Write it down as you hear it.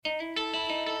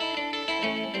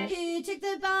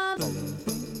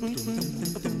From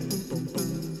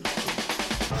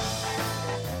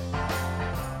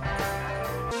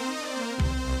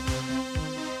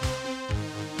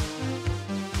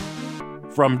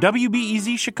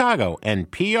WBEZ Chicago and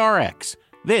PRX,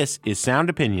 this is Sound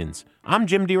Opinions. I'm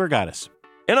Jim DeRogatis.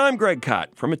 And I'm Greg Cott.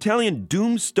 From Italian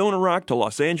doom stoner rock to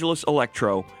Los Angeles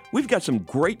electro, we've got some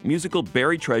great musical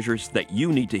buried treasures that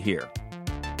you need to hear.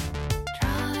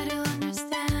 Try to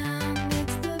understand,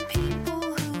 it's the people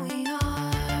who we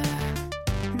are,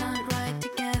 not right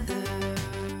together.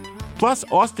 Plus,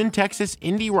 Austin, Texas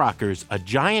indie rockers, A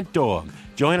Giant Dog,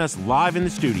 join us live in the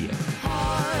studio.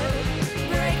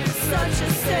 Heartbreak is such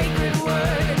a sacred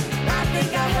word. I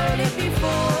think I heard it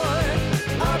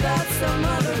before about some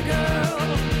other girl,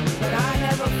 but I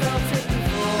never felt it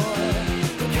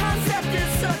before. The concept is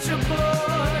such a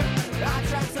bore. I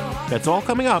tried so hard. That's all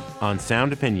coming up on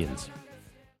Sound Opinions.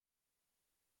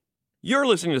 You're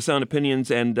listening to Sound Opinions,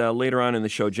 and later on in the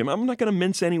show, Jim, I'm not going to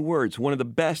mince any words. One of the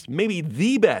best, maybe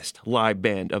the best live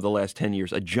band of the last 10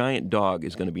 years, A Giant Dog,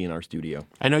 is going to be in our studio.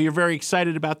 I know you're very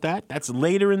excited about that. That's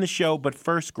later in the show, but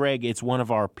first, Greg, it's one of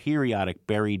our periodic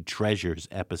Buried Treasures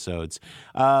episodes.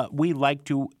 We like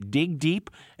to dig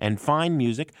deep and find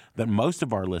music that most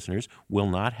of our listeners will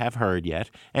not have heard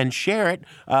yet and share it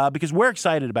because we're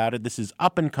excited about it. This is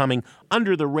up-and-coming,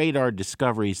 under-the-radar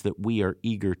discoveries that we are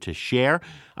eager to share.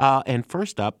 And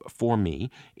first up for me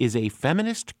is a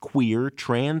feminist, queer,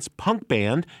 trans punk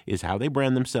band, is how they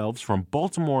brand themselves, from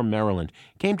Baltimore, Maryland.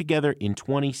 Came together in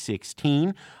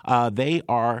 2016. They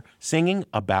are singing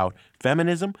about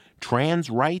feminism, trans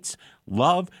rights,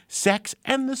 love, sex,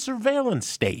 and the surveillance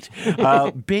state.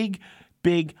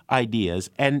 Big ideas,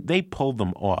 and they pulled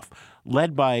them off.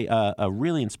 Led by a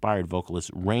really inspired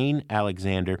vocalist, Rain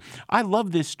Alexander. I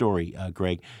love this story,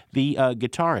 Greg. The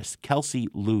guitarist, Kelsey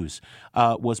Luz,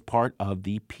 was part of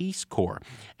the Peace Corps.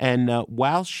 And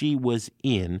while she was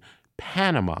in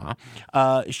Panama,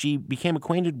 she became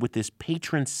acquainted with this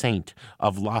patron saint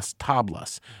of Las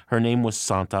Tablas. Her name was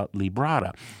Santa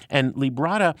Librada. And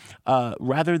Librada,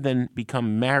 rather than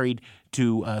become married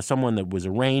to someone that was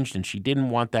arranged and she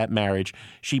didn't want that marriage,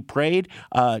 she prayed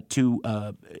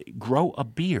to grow a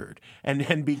beard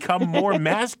and become more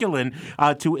masculine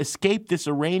to escape this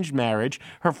arranged marriage.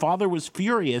 Her father was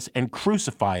furious and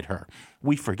crucified her.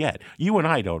 We forget. You and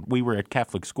I don't. We were at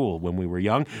Catholic school when we were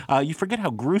young. You forget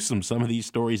how gruesome some of these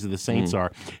stories of the saints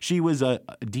are. She was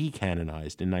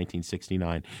decanonized in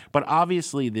 1969. But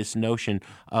obviously this notion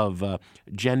of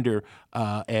gender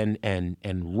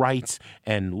and rights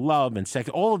and love and sex,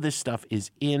 all of this stuff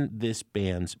is in this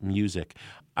band's music.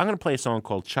 I'm going to play a song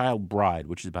called Child Bride,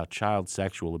 which is about child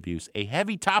sexual abuse, a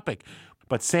heavy topic.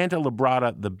 But Santa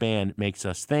Librada, the band, makes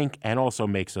us think and also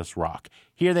makes us rock.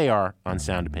 Here they are on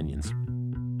Sound Opinions.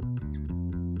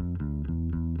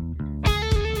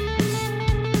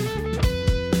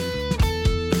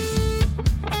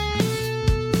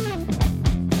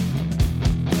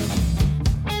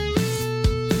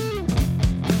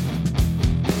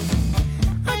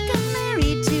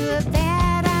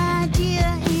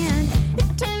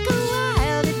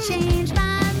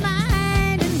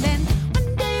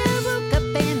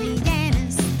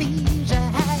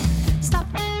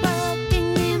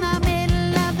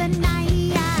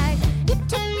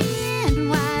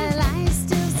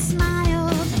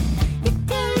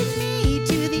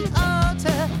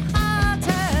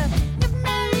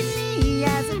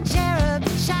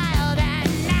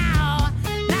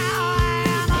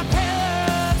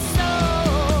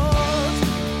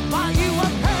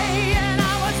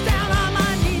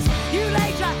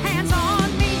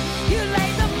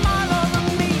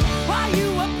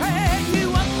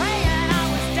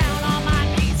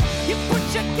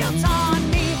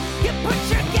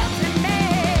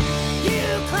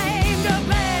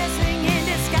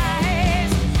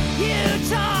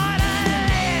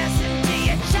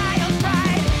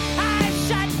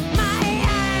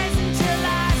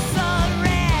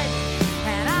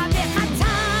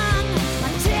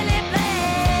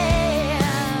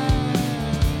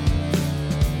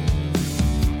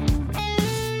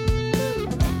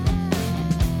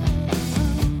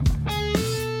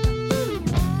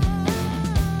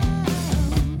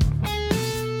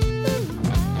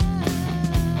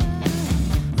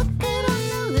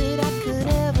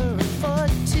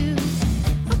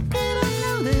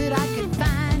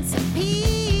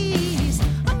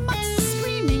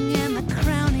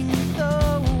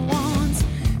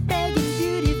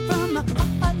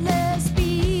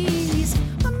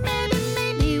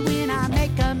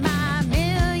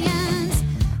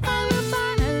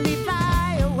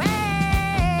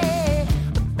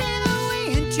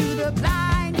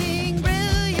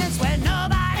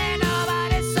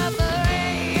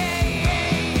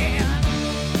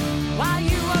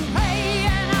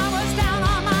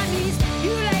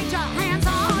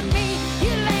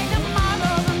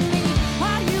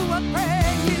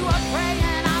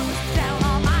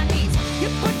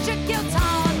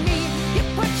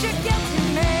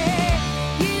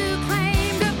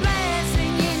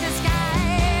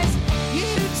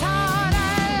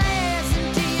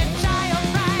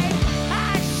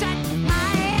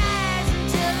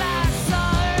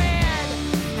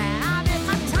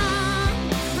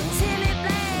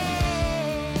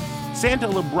 Santa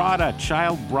Librata,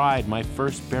 Child Bride, My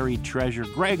First Buried Treasure.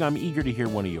 Greg, I'm eager to hear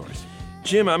one of yours.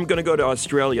 Jim, I'm going to go to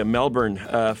Australia, Melbourne,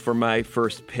 for my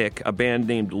first pick, a band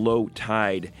named Low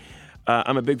Tide.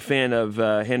 I'm a big fan of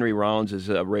Henry Rollins'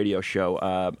 radio show.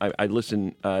 I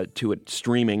listen to it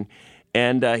streaming,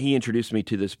 and he introduced me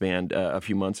to this band a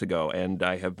few months ago, and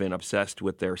I have been obsessed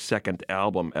with their second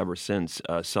album ever since,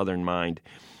 Southern Mind.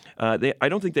 I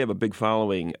don't think they have a big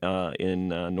following in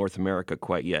North America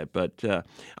quite yet, but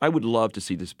I would love to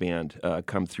see this band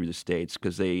come through the States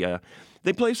because they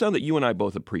play a sound that you and I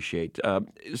both appreciate.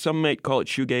 Some might call it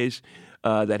shoegaze,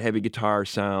 that heavy guitar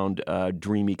sound,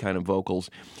 dreamy kind of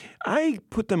vocals. I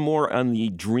put them more on the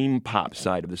dream pop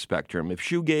side of the spectrum. If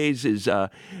shoegaze is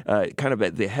kind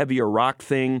of the heavier rock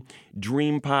thing,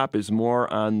 dream pop is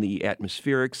more on the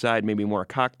atmospheric side, maybe more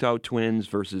Cocteau Twins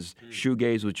versus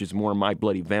shoegaze, which is more My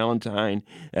Bloody Valentine,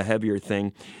 a heavier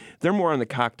thing. They're more on the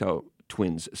Cocteau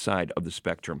Twins side of the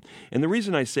spectrum. And the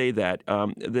reason I say that,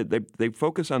 they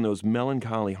focus on those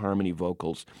melancholy harmony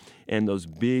vocals and those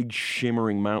big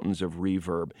shimmering mountains of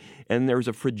reverb. And there's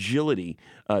a fragility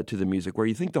to the music where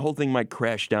you think the whole thing might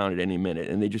crash down at any minute.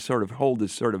 And they just sort of hold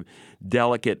this sort of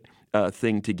delicate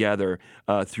thing together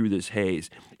through this haze.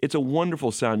 It's a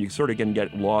wonderful sound. You sort of can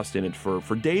get lost in it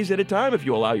for days at a time if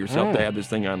you allow yourself to have this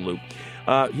thing on loop.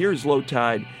 Here's Low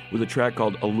Tide with a track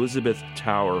called Elizabeth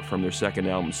Tower from their second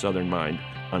album, Southern Mind,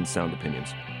 on Sound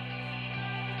Opinions.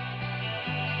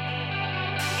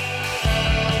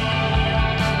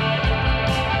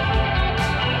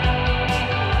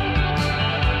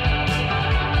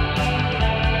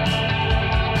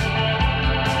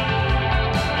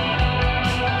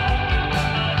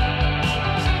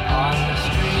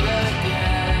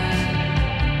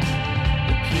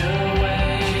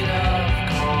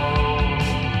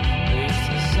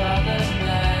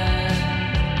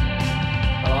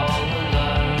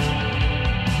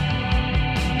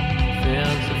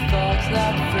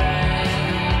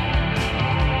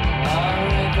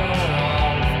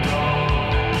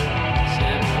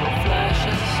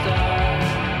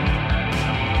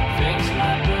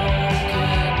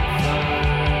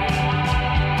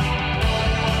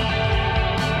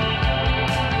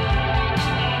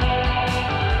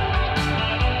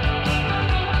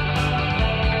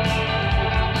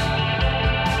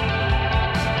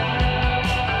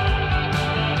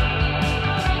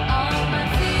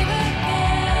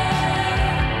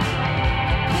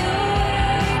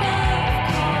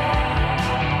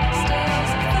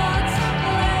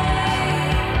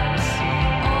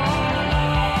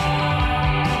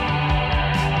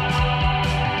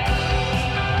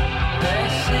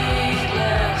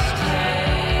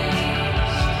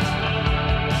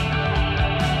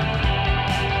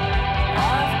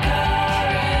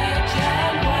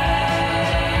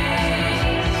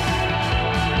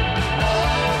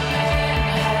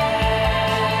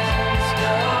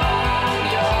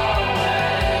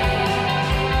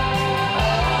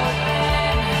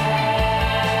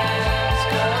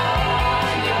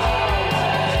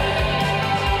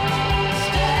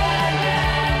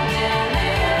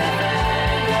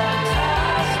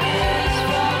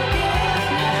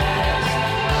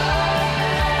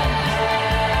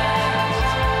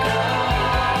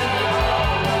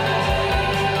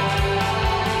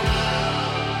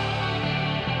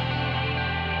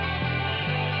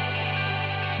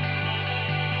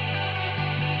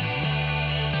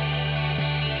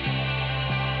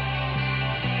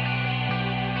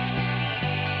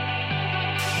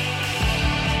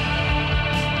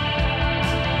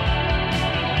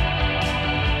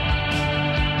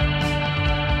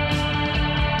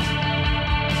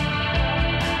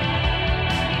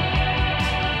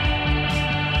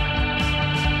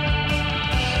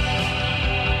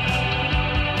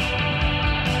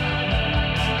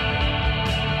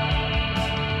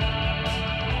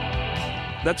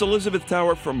 That's Elizabeth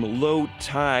Tower from Low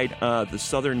Tide, the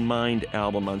Southern Mind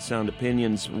album on Sound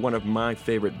Opinions, one of my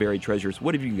favorite buried treasures.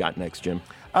 What have you got next, Jim?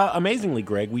 Amazingly,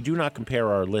 Greg, we do not compare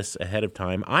our lists ahead of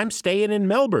time. I'm staying in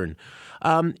Melbourne.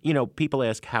 People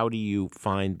ask, how do you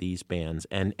find these bands?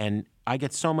 And I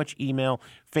get so much email,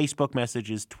 Facebook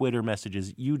messages, Twitter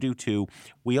messages. You do too.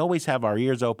 We always have our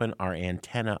ears open, our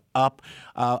antenna up.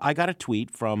 I got a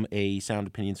tweet from a Sound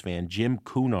Opinions fan, Jim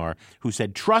Kunar, who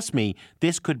said, "Trust me,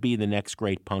 this could be the next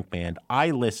great punk band."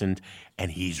 I listened,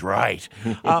 and he's right.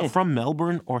 From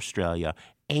Melbourne, Australia,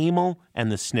 Amyl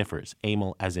and the Sniffers,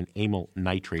 amyl as in amyl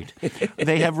nitrate.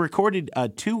 They have recorded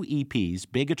 2 EPs,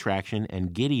 Big Attraction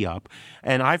and Giddy Up,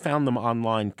 and I found them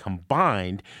online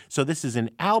combined. So this is an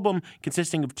album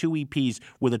consisting of 2 EPs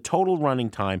with a total running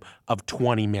time of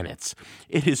 20 minutes.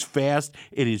 It is fast.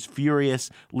 It is furious.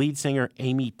 Lead singer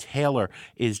Amy Taylor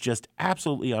is just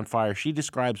absolutely on fire. She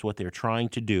describes what they're trying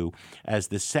to do as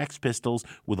the Sex Pistols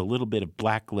with a little bit of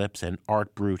Black Lips and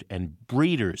Art Brut and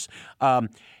Breeders.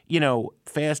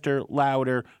 Faster,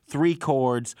 louder, 3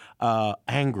 chords,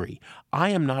 angry. I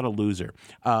Am Not a Loser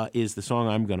is the song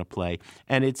I'm going to play,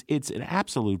 and it's an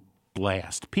absolute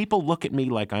blast. People look at me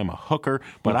like I'm a hooker,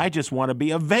 but I just want to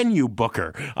be a venue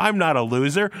booker. I'm not a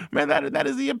loser. Man, that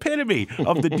is the epitome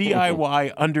of the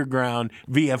DIY underground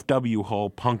VFW hall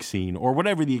punk scene, or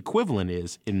whatever the equivalent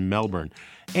is in Melbourne.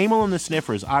 Amyl and the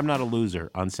Sniffers, I'm Not a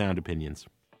Loser, on Sound Opinions.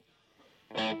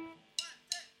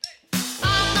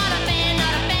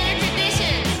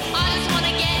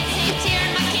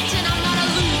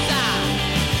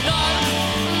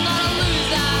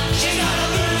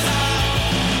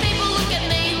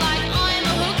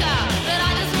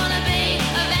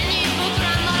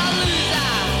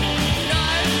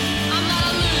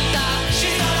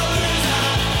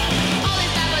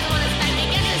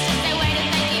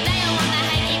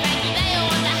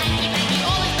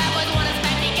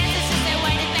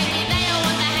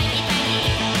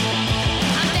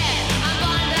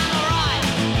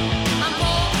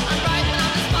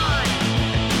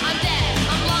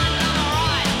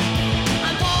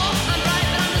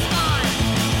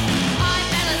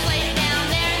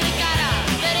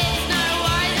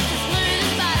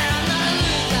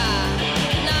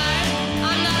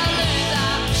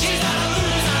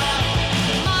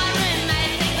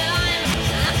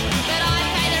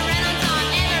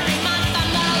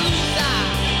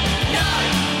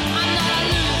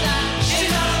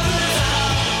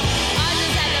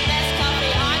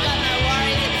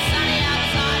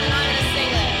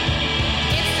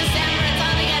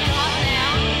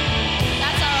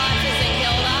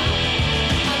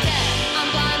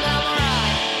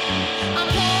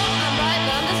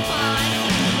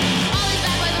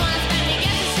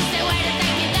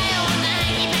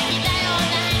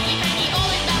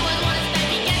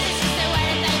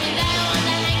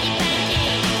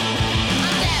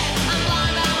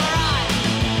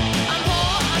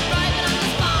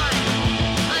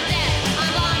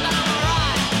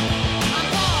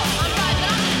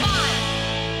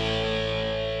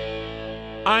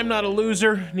 I'm Not a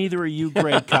Loser, neither are you,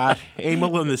 Greg Kot.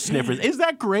 Amyl and the Sniffers. Is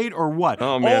that great or what?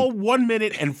 Oh, man. All 1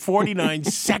 minute and 49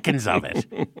 seconds of it.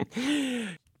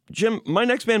 Jim, my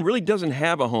next band really doesn't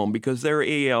have a home because they're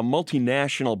a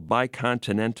multinational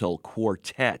bicontinental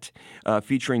quartet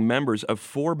featuring members of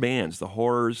 4 bands, the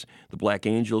Horrors, the Black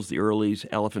Angels, the Earlies,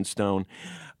 Elephant Stone.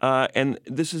 And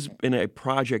this has been a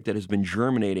project that has been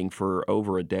germinating for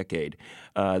over a decade.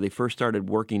 They first started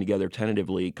working together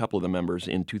tentatively, a couple of the members,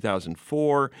 in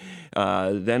 2004.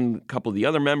 Then a couple of the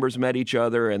other members met each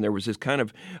other, and there was this kind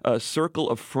of circle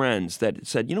of friends that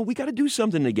said, we got to do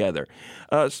something together.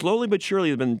 Slowly but surely,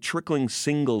 they've been trickling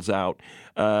singles out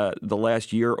the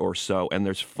last year or so, and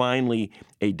there's finally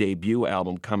a debut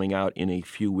album coming out in a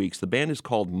few weeks. The band is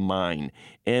called Mine,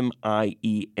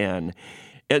 M-I-E-N.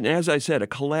 And as I said, a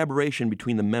collaboration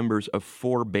between the members of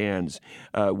 4 bands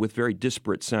with very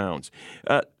disparate sounds.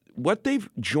 What they've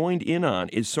joined in on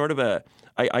is sort of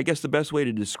I guess the best way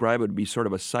to describe it would be sort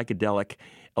of a psychedelic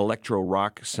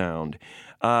electro-rock sound.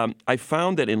 I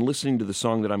found that in listening to the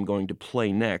song that I'm going to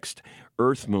play next,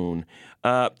 Earth Moon,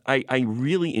 I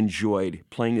really enjoyed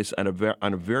playing this on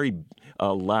a very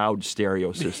loud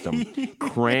stereo system,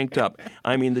 cranked up.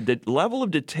 I mean, the level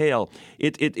of detail,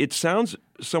 it sounds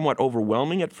somewhat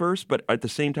overwhelming at first, but at the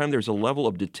same time, there's a level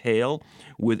of detail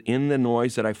within the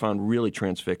noise that I found really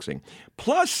transfixing.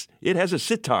 Plus, it has a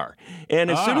sitar. And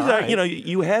as soon as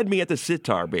you had me at the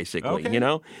sitar, basically,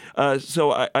 okay.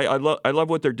 So I love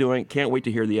what they're doing. Can't wait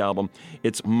to hear the album.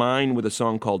 It's Mine with a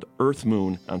song called Earth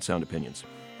Moon on Sound Opinions.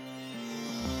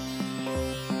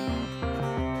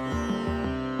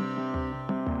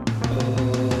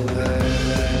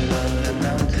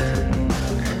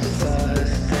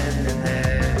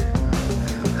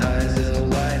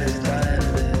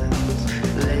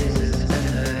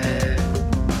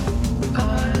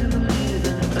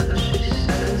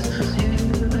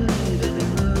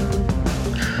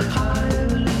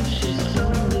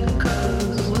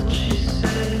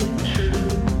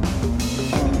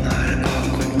 All night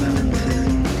awkward.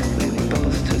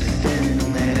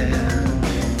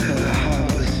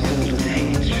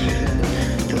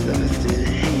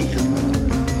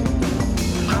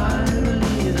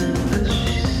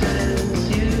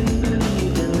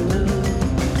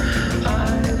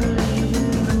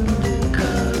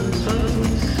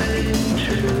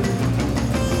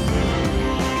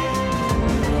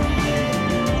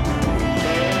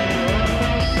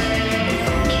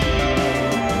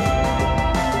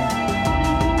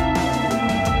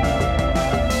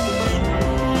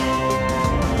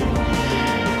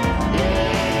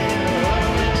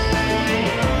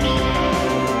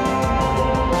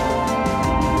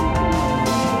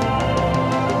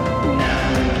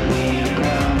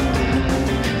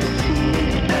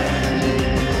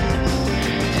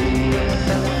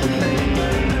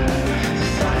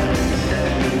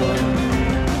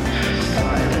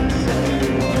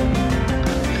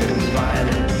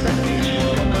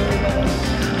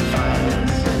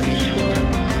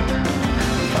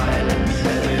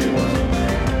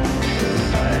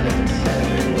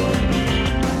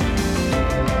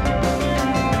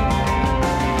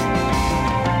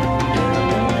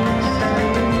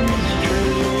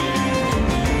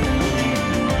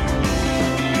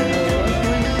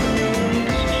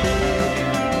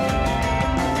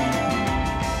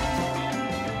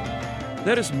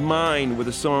 That is Mine with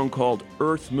a song called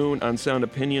Earth Moon on Sound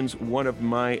Opinions, one of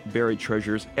my buried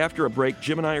treasures. After a break,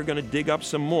 Jim and I are going to dig up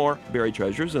some more buried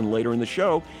treasures, and later in the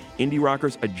show, indie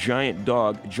rockers A Giant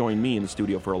Dog join me in the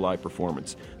studio for a live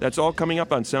performance. That's all coming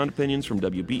up on Sound Opinions from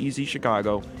WBEZ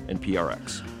Chicago and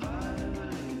PRX.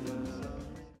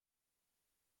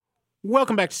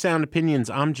 Welcome back to Sound Opinions.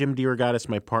 I'm Jim DeRogatis.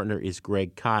 My partner is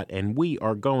Greg Kot, and we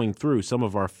are going through some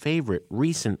of our favorite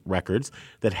recent records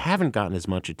that haven't gotten as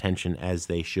much attention as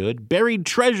they should. Buried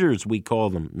treasures, we call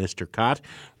them, Mr. Kot.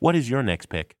 What is your next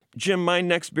pick? Jim, my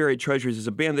next buried treasures is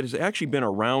a band that has actually been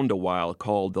around a while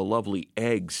called The Lovely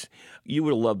Eggs. You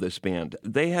would love this band.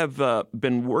 They have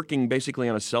been working basically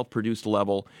on a self-produced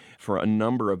level for a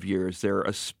number of years. They're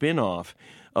a spin-off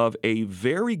of a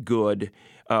very good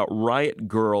Riot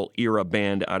Girl era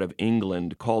band out of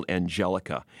England called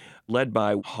Angelica, led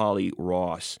by Holly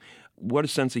Ross. What a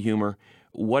sense of humor,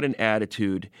 what an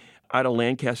attitude. Out of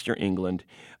Lancaster, England.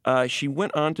 She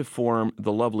went on to form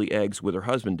The Lovely Eggs with her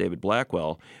husband, David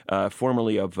Blackwell,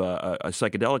 formerly of a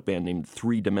psychedelic band named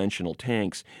Three Dimensional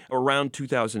Tanks, around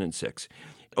 2006.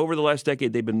 Over the last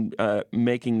decade, they've been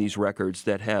making these records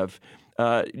that have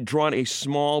drawn a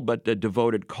small but a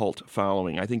devoted cult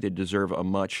following. I think they deserve a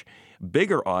much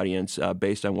bigger audience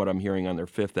based on what I'm hearing on their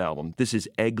fifth album. This is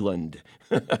Eggland.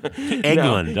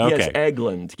 Eggland, no, okay. Yes,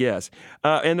 Eggland, yes.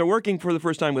 And they're working for the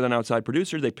first time with an outside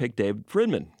producer. They picked Dave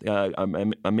Fridman,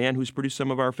 a man who's produced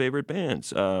some of our favorite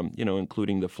bands,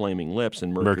 including the Flaming Lips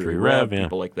and Mercury Rev,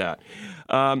 people like that.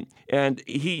 And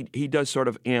he does sort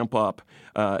of amp up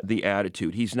the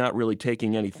attitude. He's not really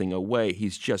taking anything away.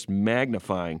 He's just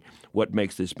magnifying what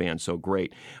makes this band so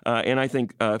great. And I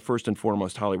think, first and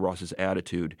foremost, Holly Ross's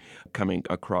attitude coming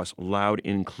across loud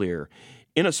and clear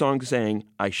in a song saying,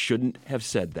 "I shouldn't have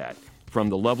said that," from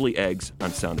The Lovely Eggs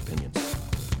on Sound Opinions. I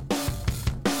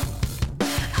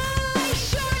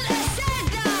should have said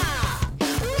that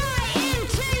right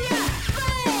into your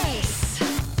face.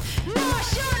 No, I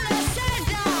shouldn't have said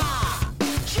that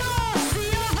just the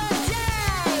other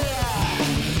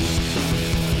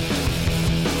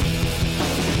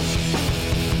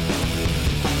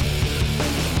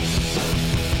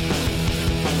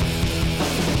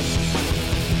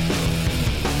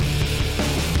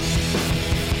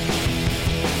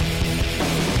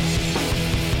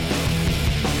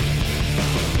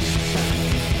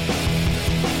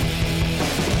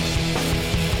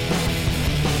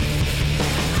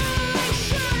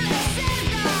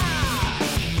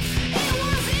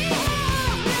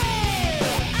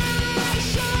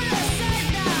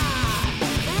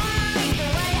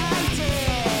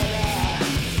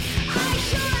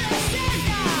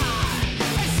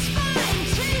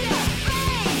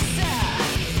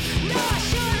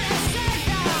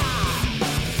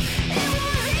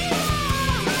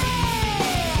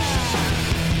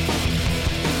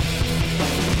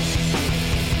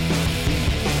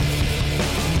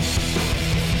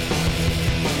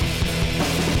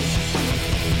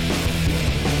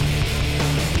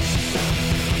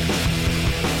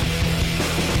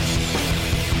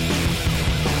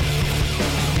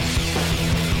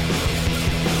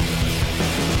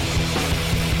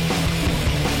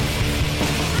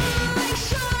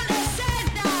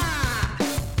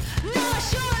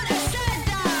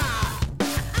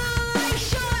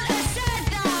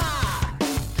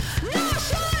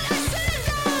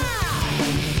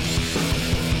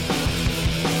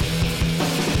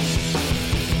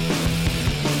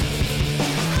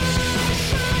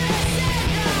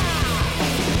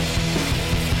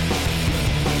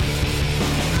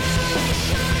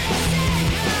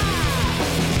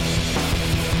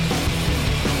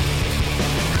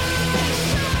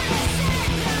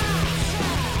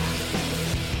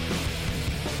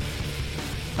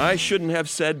I shouldn't have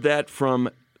said that from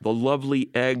The Lovely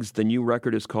Eggs. The new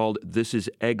record is called This is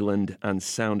Eggland on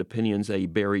Sound Opinions, a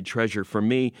buried treasure for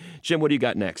me. Jim, what do you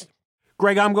got next?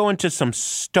 Greg, I'm going to some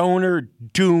stoner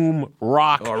doom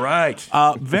rock. All right.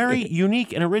 Very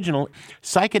unique and original.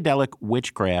 Psychedelic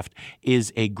Witchcraft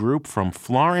is a group from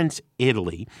Florence,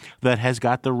 Italy that has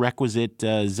got the requisite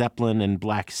Zeppelin and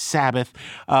Black Sabbath,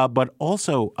 but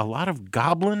also a lot of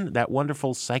Goblin, that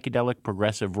wonderful psychedelic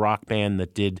progressive rock band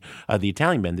that did, the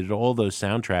Italian band that did all those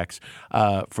soundtracks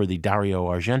for the Dario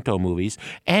Argento movies,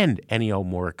 and Ennio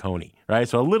Morricone, right?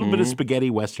 So a little bit of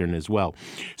spaghetti western as well.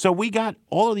 So we got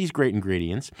all of these great ingredients.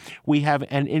 We have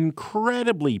an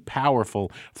incredibly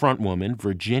powerful frontwoman,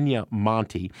 Virginia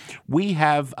Monty. We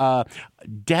have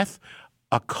death,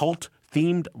 occult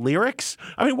themed lyrics.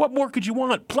 I mean, what more could you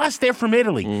want? Plus, they're from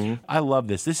Italy. I love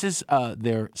this. This is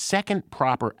their second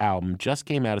proper album, just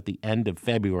came out at the end of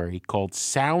February, called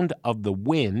Sound of the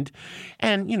Wind.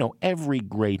 And, you know, every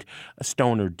great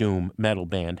stoner doom metal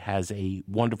band has a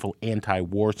wonderful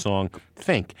anti-war song.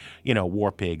 Think, you know,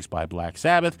 War Pigs by Black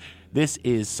Sabbath. This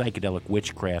is Psychedelic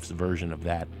Witchcraft's version of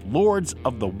that. Lords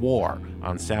of the War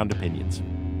on Sound Opinions.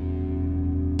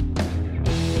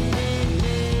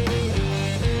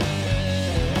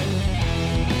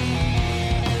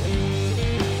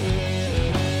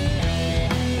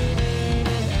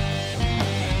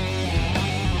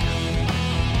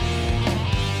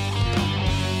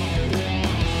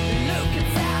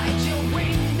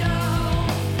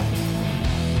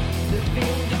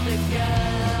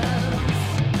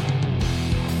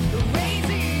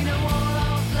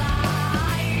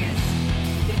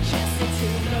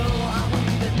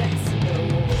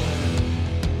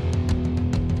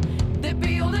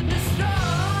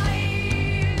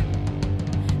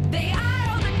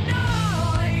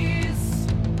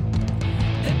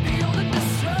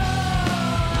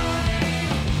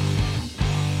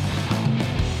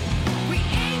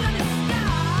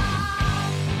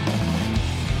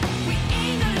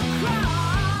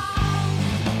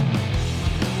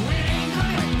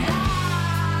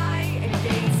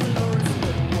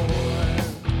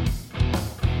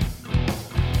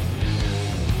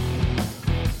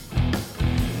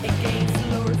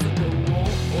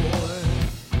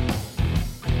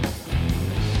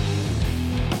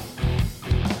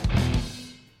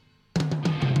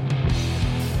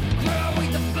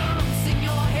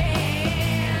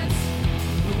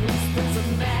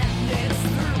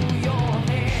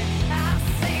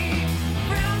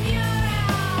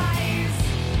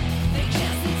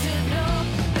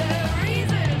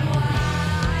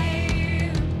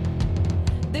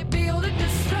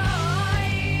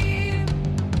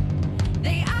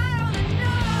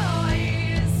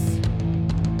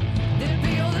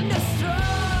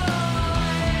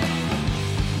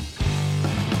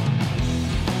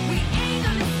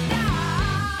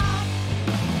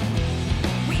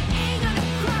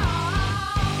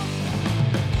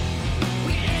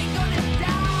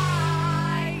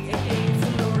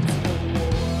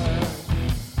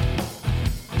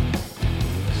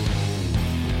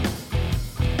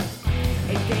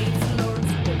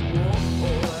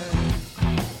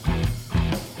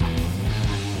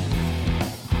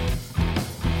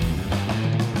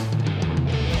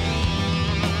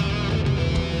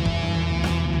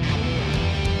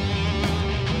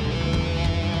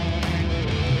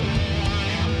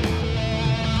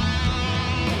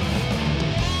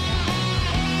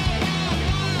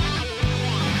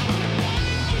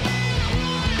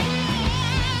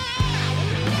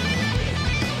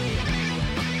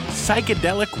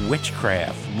 Psychedelic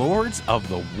Witchcraft, Lords of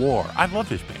the War. I love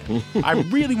this band. I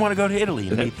really want to go to Italy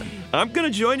and meet them. I'm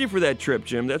going to join you for that trip,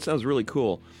 Jim. That sounds really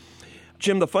cool.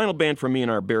 Jim, the final band for me in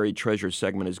our Buried Treasures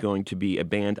segment is going to be a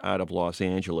band out of Los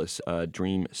Angeles,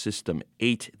 Dream System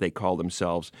 8, they call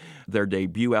themselves. Their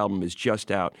debut album is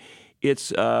just out.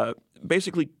 It's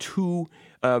basically two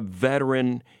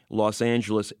veteran Los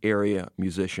Angeles area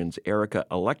musicians, Erica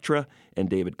Electra and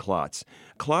David Klotz.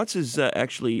 Klotz has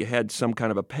actually had some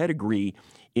kind of a pedigree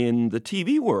in the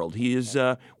TV world. He has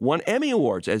won Emmy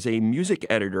Awards as a music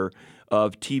editor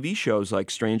of TV shows like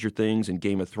Stranger Things and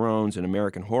Game of Thrones and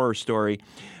American Horror Story.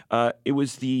 It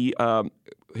was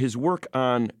his work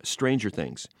on Stranger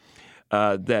Things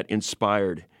that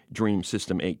inspired Dream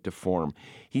System 8 to form.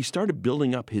 He started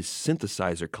building up his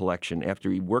synthesizer collection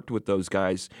after he worked with those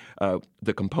guys,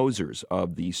 the composers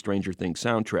of the Stranger Things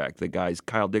soundtrack, the guys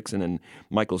Kyle Dixon and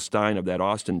Michael Stein of that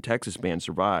Austin, Texas band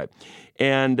Survive.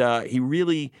 And he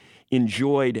really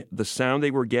enjoyed the sound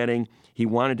they were getting. He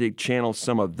wanted to channel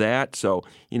some of that. So,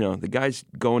 the guy's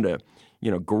going to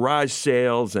garage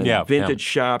sales and vintage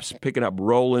shops, picking up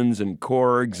Rolands and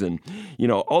Korgs and,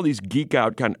 all these geek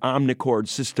out kind of Omnichord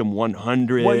System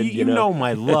 100. Well, you know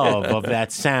my love of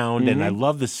that sound, and I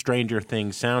love the Stranger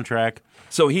Things soundtrack.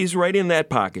 So he's right in that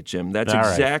pocket, Jim. That's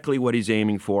exactly what he's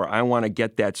aiming for. I want to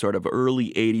get that sort of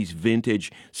early 80s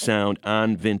vintage sound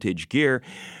on vintage gear.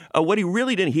 What he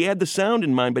really didn't, he had the sound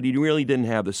in mind, but he really didn't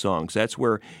have the songs. That's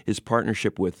where his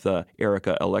partnership with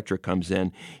Erica Electra comes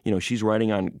in. She's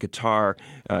writing on guitar,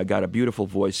 got a beautiful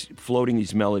voice, floating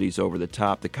these melodies over the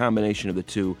top. The combination of the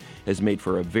two has made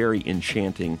for a very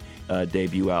enchanting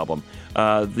debut album.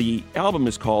 The album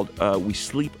is called We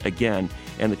Sleep Again,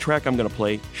 and the track I'm going to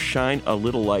play, Shine a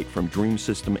Little Light from Dream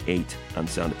System 8 on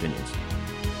Sound Opinions.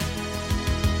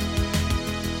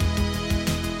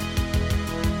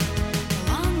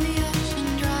 Along the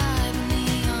ocean drive,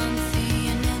 neon sea,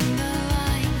 and in the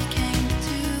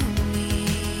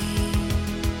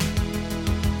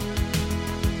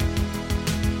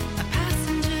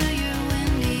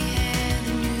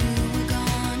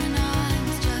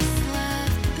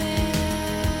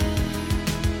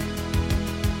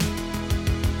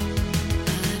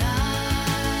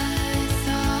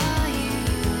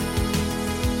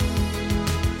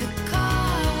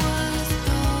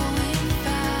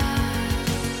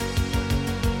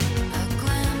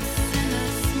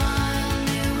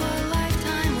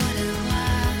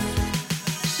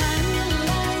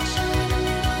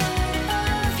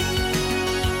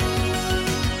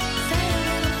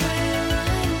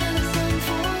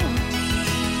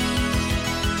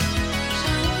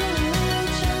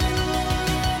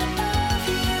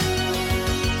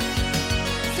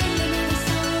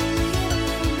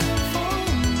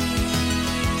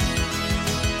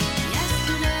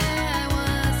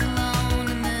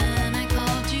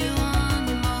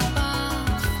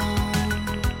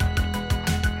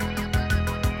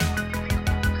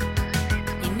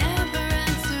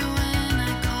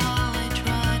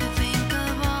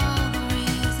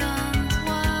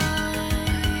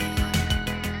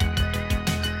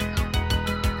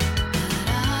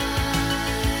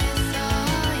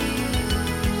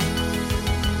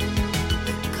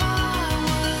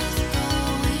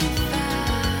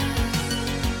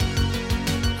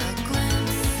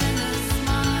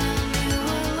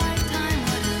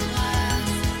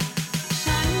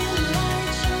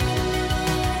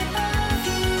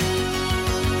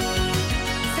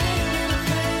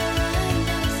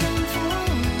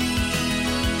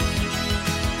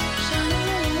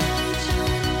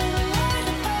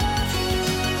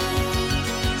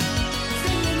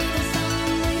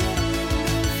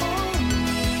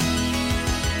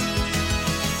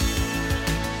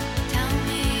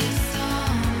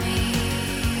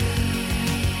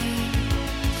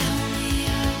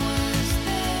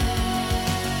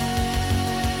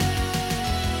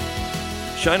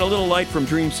Shine a little light from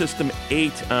Dream System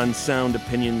 8 on Sound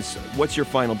Opinions. What's your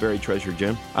final buried treasure,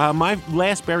 Jim? My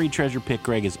last buried treasure pick,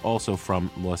 Greg, is also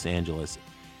from Los Angeles.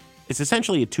 It's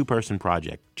essentially a two-person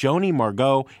project. Joni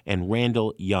Margot and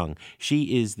Randall Young.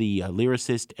 She is the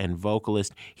lyricist and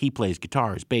vocalist. He plays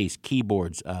guitars, bass,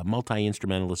 keyboards,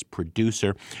 multi-instrumentalist,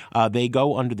 producer. They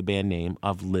go under the band name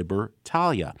of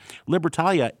Libertalia.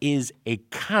 Libertalia is a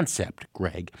concept,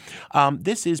 Greg.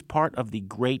 This is part of the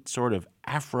great sort of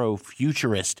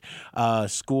Afrofuturist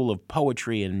school of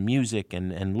poetry and music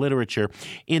and literature,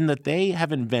 in that they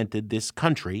have invented this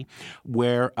country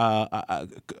where,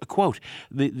 quote,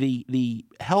 the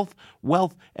health,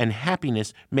 wealth, and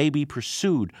happiness may be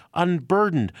pursued,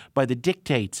 unburdened by the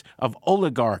dictates of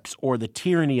oligarchs or the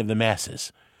tyranny of the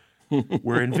masses.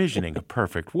 We're envisioning a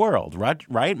perfect world,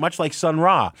 right? Much like Sun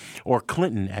Ra or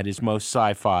Clinton at his most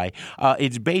sci-fi.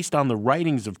 It's based on the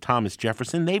writings of Thomas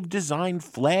Jefferson. They've designed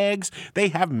flags. They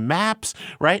have maps,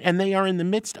 right? And they are in the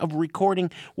midst of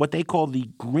recording what they call the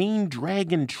Green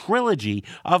Dragon Trilogy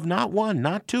of not one,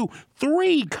 not two,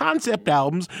 3 concept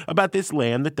albums about this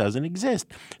land that doesn't exist.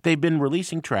 They've been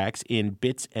releasing tracks in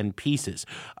bits and pieces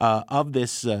of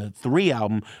this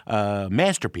 3-album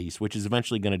masterpiece, which is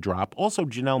eventually going to drop. Also,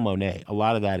 Janelle Monáe. A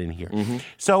lot of that in here. Mm-hmm.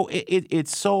 So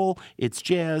it's soul, it's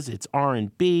jazz, it's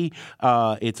R&B,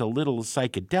 it's a little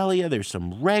psychedelia, there's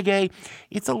some reggae.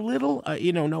 It's a little,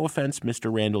 no offense,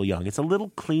 Mr. Randall Young, it's a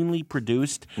little cleanly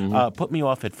produced. Put me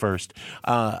off at first.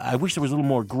 I wish there was a little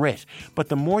more grit. But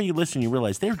the more you listen, you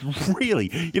realize they're really,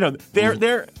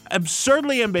 they're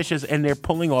absurdly ambitious, and they're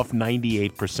pulling off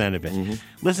 98% of it. Mm-hmm.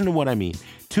 Listen to what I mean.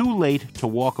 Too Late to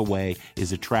Walk Away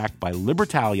is a track by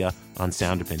Libertalia on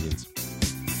Sound Opinions.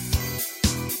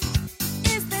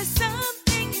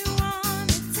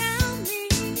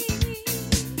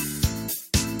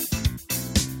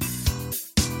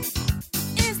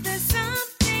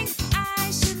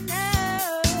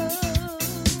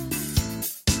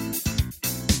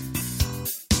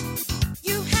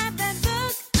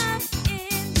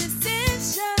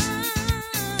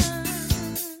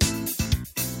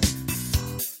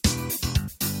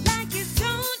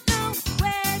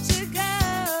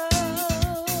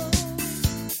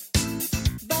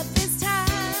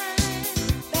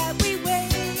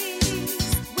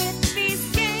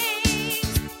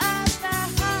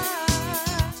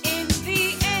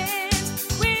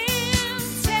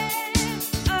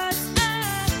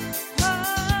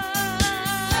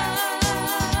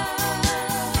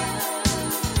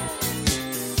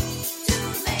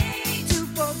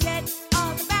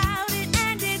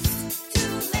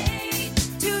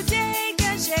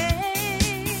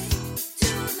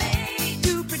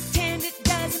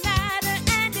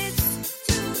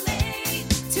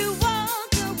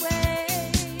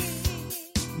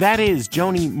 That is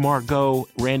Joni Margot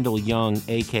Randall Young,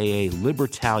 a.k.a.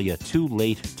 Libertalia, Too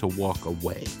Late to Walk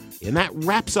Away. And that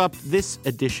wraps up this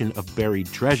edition of Buried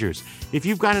Treasures. If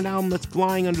you've got an album that's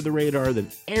flying under the radar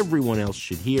that everyone else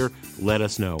should hear, let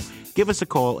us know. Give us a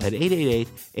call at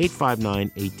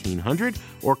 888-859-1800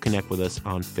 or connect with us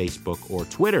on Facebook or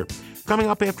Twitter. Coming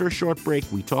up after a short break,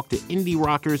 we talk to indie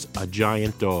rockers A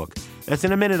Giant Dog. That's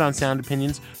in a minute on Sound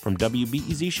Opinions from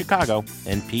WBEZ Chicago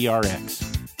and PRX.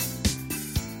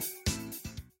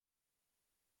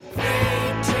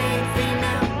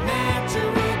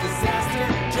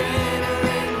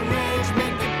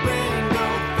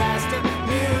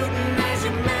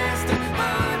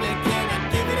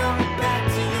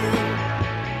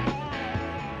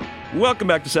 Welcome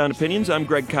back to Sound Opinions. I'm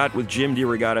Greg Kot with Jim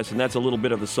DeRogatis, and that's a little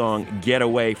bit of the song Get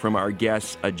Away from our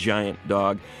guest, A Giant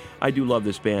Dog. I do love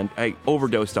this band. I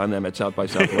overdosed on them at South by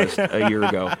Southwest a year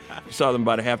ago. Saw them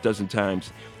about a half dozen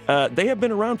times. They have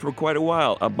been around for quite a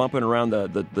while, bumping around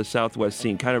the Southwest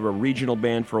scene, kind of a regional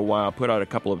band for a while, put out a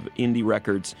couple of indie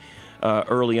records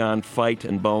early on, Fight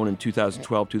and Bone in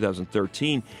 2012,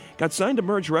 2013. Got signed to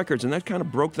Merge Records, and that kind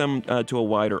of broke them to a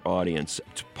wider audience.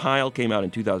 Pile came out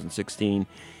in 2016.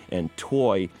 And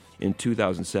Toy in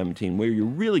 2017, where you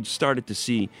really started to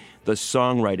see the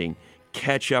songwriting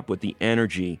catch up with the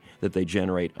energy that they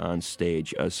generate on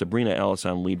stage. Sabrina Ellis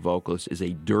on lead vocalist is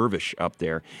a dervish up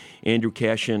there. Andrew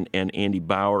Cashin and Andy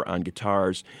Bauer on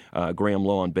guitars, Graham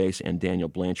Lowe on bass, and Daniel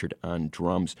Blanchard on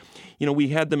drums. We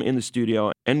had them in the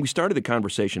studio, and we started the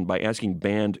conversation by asking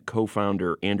band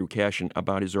co-founder Andrew Cashin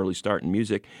about his early start in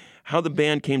music, how the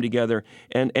band came together,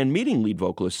 and meeting lead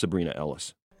vocalist Sabrina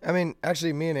Ellis. I mean,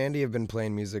 actually, me and Andy have been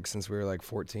playing music since we were like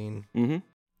 14. Mm-hmm.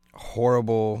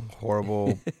 Horrible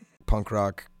punk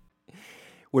rock.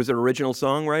 Was it original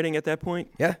songwriting at that point?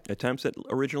 Yeah. Attempts at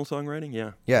original songwriting?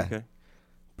 Yeah. Yeah. Okay.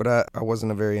 But I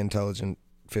wasn't a very intelligent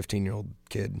 15-year-old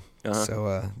kid. Uh-huh.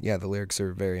 So, yeah, the lyrics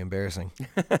are very embarrassing.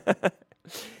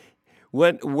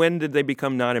 When did they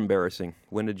become not embarrassing?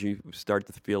 When did you start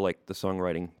to feel like the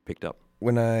songwriting picked up?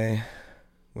 When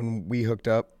we hooked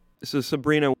up, So,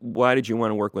 Sabrina, why did you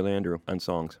want to work with Andrew on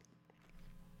songs?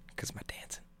 because of my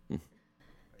dancing.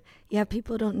 Yeah,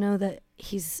 people don't know that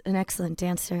he's an excellent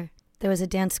dancer. There was a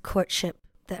dance courtship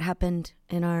that happened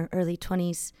in our early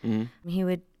 20s. Mm-hmm. He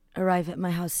would arrive at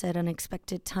my house at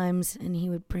unexpected times, and he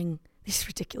would bring these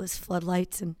ridiculous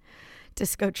floodlights and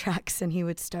disco tracks, and he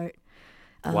would start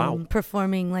Wow.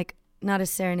 performing, like, not a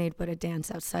serenade, but a dance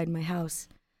outside my house.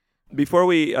 Before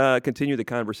we continue the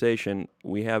conversation,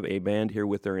 we have a band here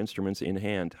with their instruments in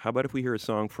hand. How about if we hear a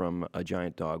song from A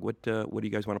Giant Dog? What do you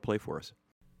guys want to play for us?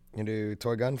 You do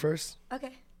Toy Gun first?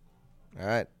 Okay. All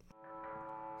right.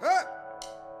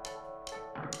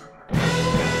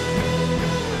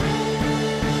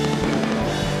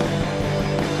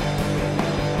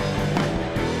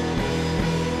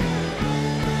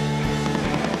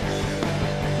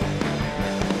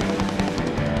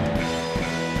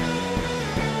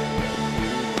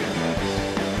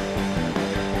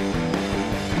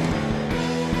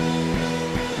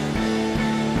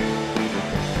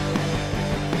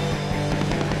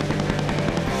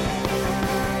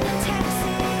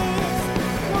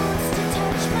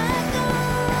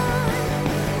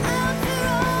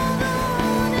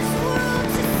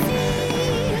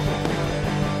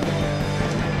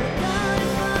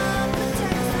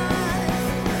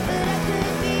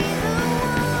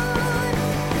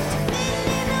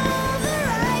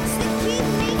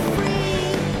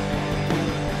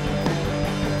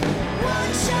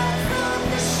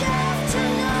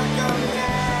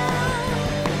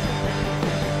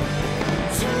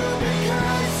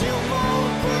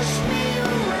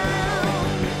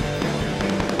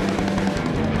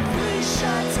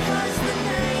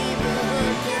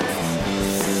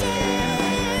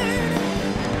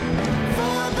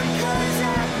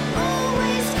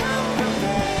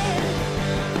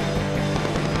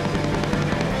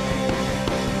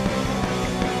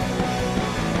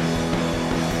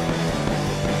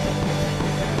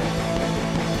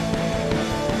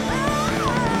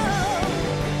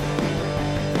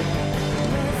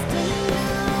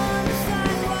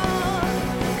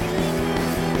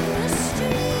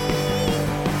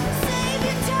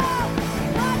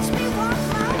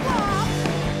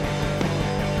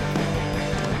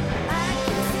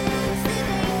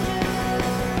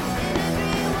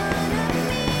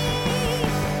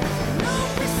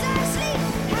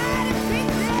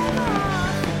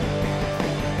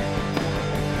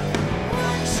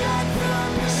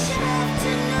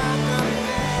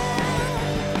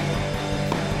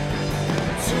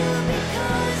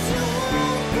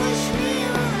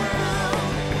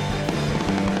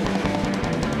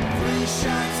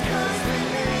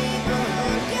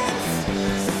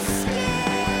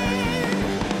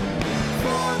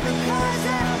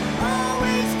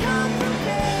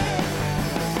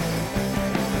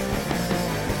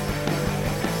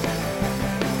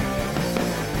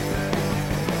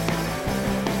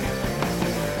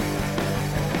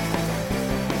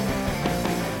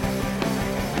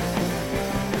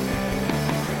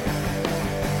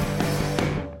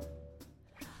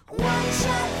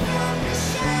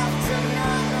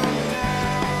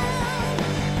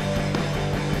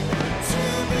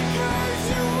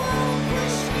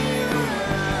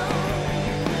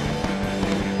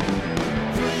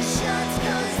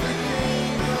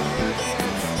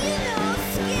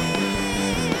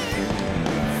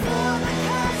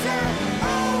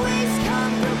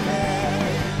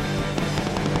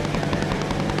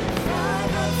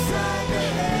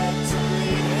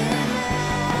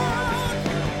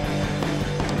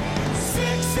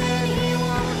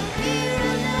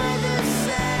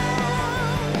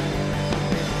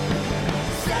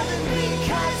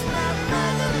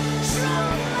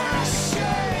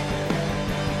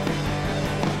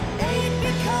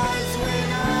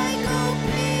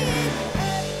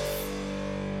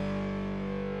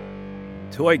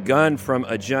 Toy Gun from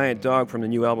A Giant Dog from the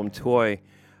new album Toy.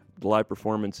 The live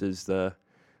performance is the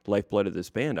lifeblood of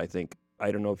this band, I think.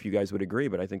 I don't know if you guys would agree,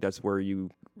 but I think that's where you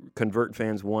convert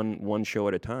fans one show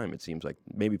at a time, it seems like.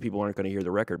 Maybe people aren't going to hear the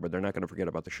record, but they're not going to forget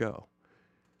about the show.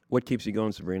 What keeps you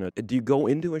going, Sabrina? Do you go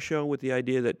into a show with the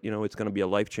idea that, it's going to be a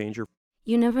life changer?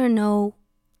 You never know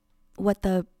what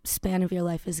the span of your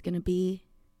life is going to be.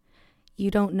 You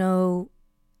don't know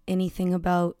anything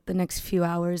about the next few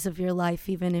hours of your life,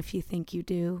 even if you think you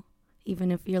do,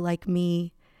 even if you're like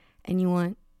me and you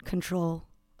want control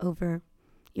over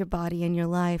your body and your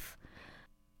life.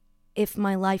 If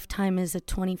my lifetime is a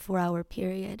 24-hour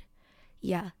period,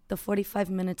 the 45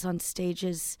 minutes on stage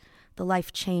is the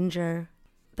life changer.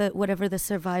 Whatever the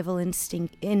survival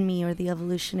instinct in me or the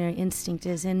evolutionary instinct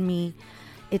is in me,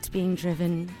 it's being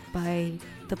driven by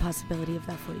the possibility of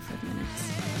that 45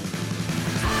 minutes.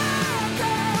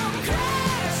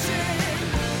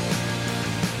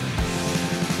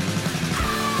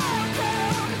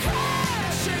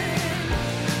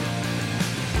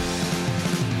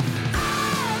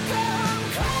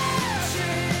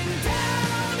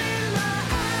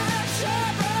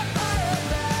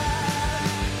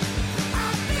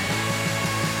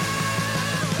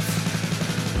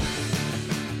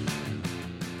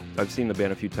 I've seen the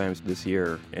band a few times this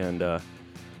year, and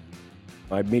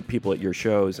I'd meet people at your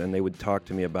shows, and they would talk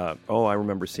to me about, I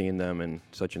remember seeing them in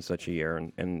such and such a year,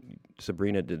 and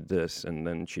Sabrina did this, and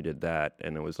then she did that,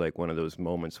 and it was like one of those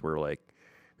moments where like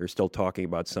they're still talking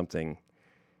about something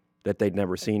that they'd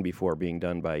never seen before being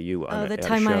done by you on the at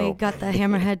time a show. I got the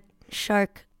hammerhead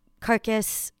shark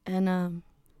carcass, and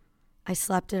I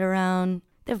slapped it around.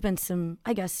 There have been some,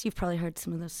 I guess you've probably heard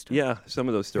some of those stories. Yeah, some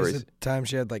of those stories. There's a time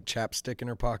she had like chapstick in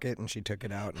her pocket and she took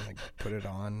it out and like put it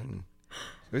on, and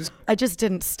it was I just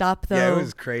didn't stop though. yeah, it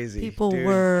was crazy. People dude.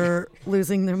 were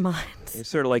losing their minds. It's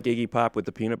sort of like Iggy Pop with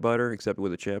the peanut butter, except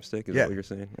with a chapstick. Is Yeah. that what you're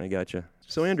saying? I gotcha.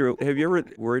 So, Andrew, have you ever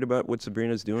worried about what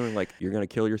Sabrina's doing? Like, you're going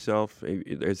to kill yourself?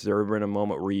 Has there ever been a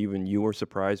moment where even you were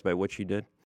surprised by what she did?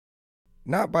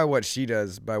 Not by what she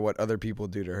does, by what other people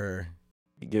do to her.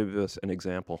 Give us an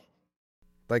example.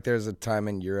 Like there's a time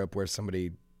in Europe where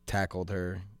somebody tackled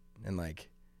her, and like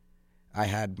I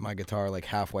had my guitar like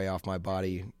halfway off my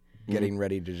body, getting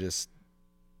ready to just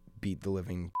beat the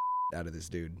living out of this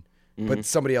dude. But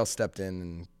somebody else stepped in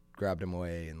and grabbed him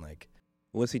away, and like.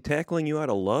 Was he tackling you out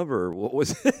of love, or what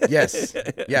was it? Yes.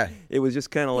 Yeah. It was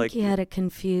just kind of like. He had a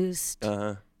confused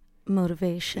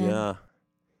motivation. Yeah.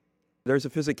 There's a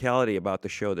physicality about the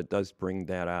show that does bring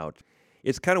that out.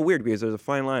 It's kind of weird because there's a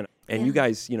fine line. And you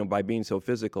guys, by being so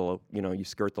physical, you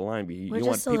skirt the line. But We're you just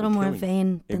want a little more killing.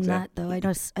 vain than that, though. I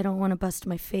don't want to bust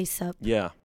my face up.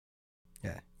 Yeah.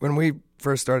 Yeah. When we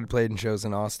first started playing shows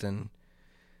in Austin,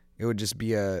 it would just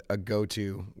be a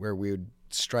go-to where we would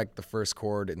strike the first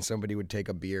chord and somebody would take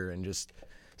a beer and just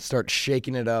start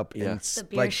shaking it up and The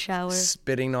beer like shower.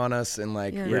 spitting on us, and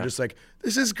like Yeah. we're just like,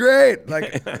 this is great.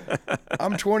 Like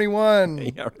I'm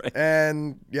 21. Yeah, right.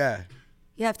 And yeah.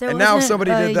 Yeah, if there And wasn't now if somebody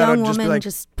a did that, young I'd just be woman like,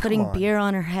 just "Come putting on." beer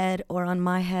on her head or on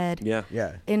my head, Yeah.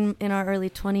 Yeah. in our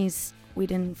early 20s, we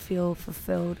didn't feel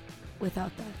fulfilled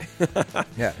without that.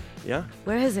 Yeah. Yeah.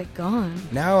 Where has it gone?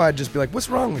 Now I'd just be like, what's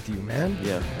wrong with you, man?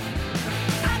 Yeah.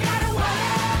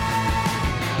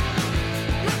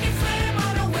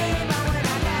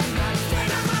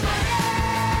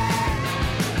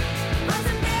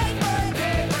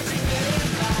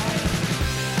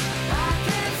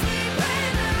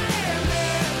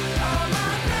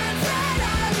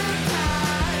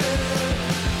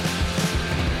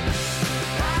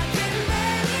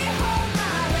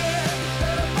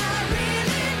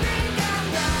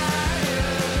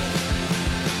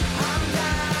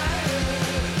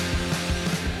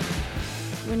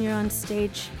 When you're on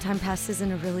stage, time passes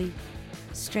in a really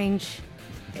strange,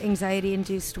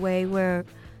 anxiety-induced way where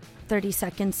 30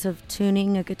 seconds of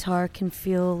tuning a guitar can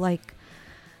feel like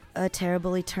a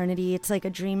terrible eternity. It's like a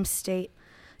dream state.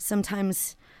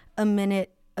 Sometimes a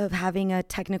minute of having a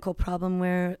technical problem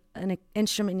where an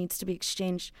instrument needs to be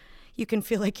exchanged, you can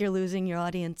feel like you're losing your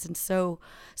audience. And so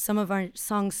some of our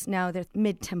songs now, they're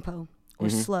mid-tempo or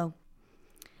slow.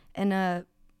 And I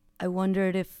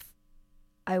wondered if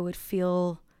I would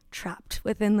feel trapped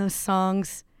within those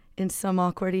songs in some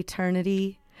awkward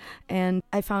eternity. And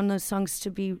I found those songs to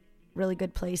be really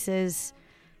good places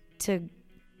to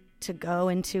go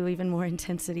into even more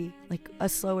intensity. Like a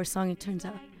slower song, it turns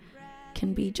out,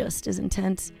 can be just as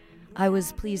intense. I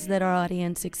was pleased that our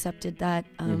audience accepted that.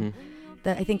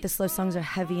 That I think the slow songs are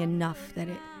heavy enough that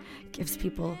it gives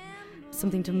people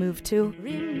something to move to.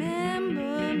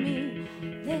 Remember me,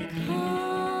 there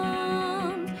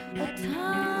comes a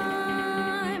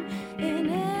time in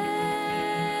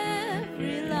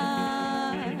every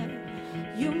life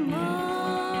you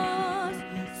must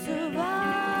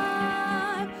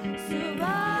survive,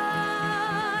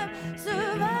 survive,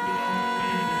 survive.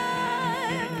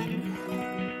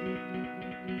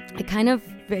 I kind of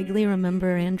vaguely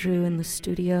remember Andrew in the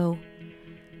studio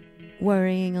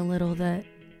worrying a little that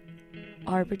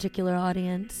our particular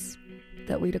audience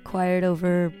that we'd acquired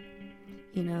over,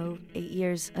 8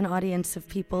 years, an audience of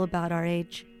people about our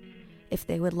age, if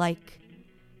they would like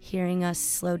hearing us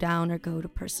slow down or go to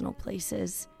personal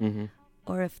places,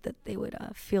 or if that they would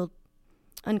feel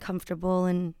uncomfortable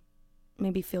and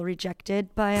maybe feel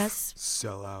rejected by us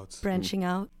Sellouts. branching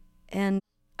out. And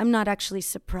I'm not actually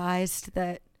surprised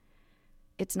that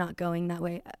it's not going that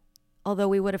way, although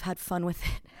we would have had fun with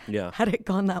it Yeah. had it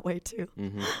gone that way too.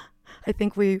 Mm-hmm. I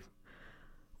think we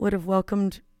would have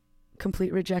welcomed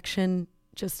complete rejection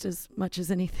just as much as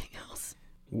anything else.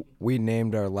 We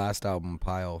named our last album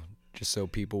Pile just so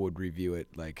people would review it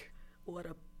like, What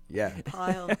a yeah,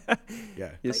 pile.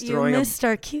 yeah. Just But you missed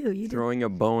our cue. You did. throwing a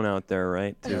bone out there,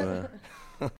 right? To,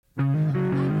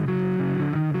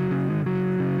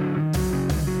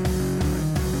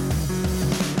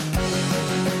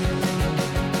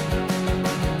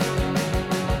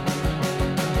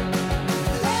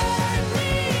 Let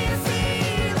me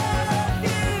see the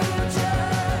future,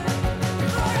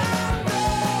 for I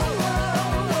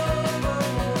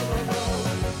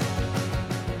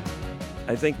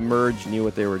know. I think Merge knew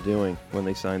what they were doing when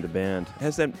they signed the band.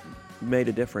 Has that made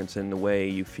a difference in the way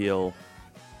you feel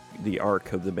the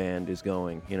arc of the band is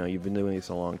going? You know, you've been doing this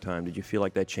a long time. Did you feel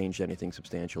like that changed anything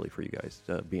substantially for you guys,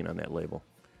 being on that label?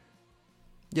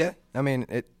 Yeah, I mean,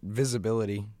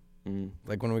 visibility. Mm.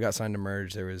 Like when we got signed to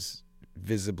Merge, there was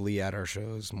visibly at our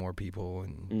shows more people,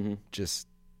 and Mm-hmm. just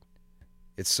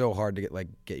it's so hard to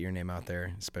get your name out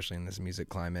there, especially in this music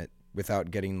climate,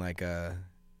 without getting like a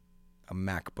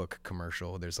MacBook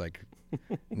commercial. There's like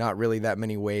not really that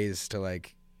many ways to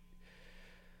like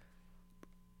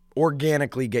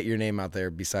organically get your name out there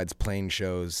besides playing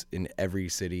shows in every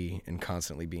city and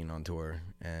constantly being on tour.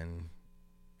 And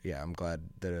yeah, I'm glad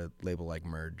that a label like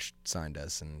Merge signed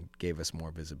us and gave us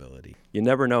more visibility. You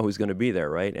never know who's going to be there,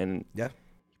 right? And Yeah.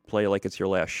 play like it's your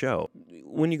last show.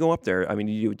 When you go up there, I mean,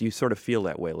 do you sort of feel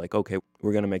that way? Like, okay,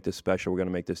 we're going to make this special. We're going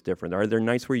to make this different. Are there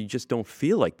nights where you just don't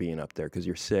feel like being up there because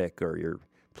you're sick or you're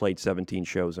played 17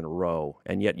 shows in a row,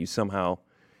 and yet you somehow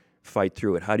fight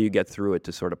through it? How do you get through it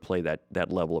to sort of play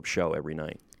that level of show every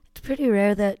night? It's pretty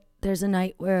rare that there's a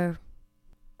night where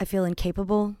I feel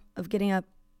incapable of getting up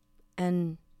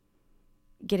and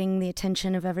getting the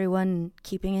attention of everyone and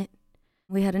keeping it.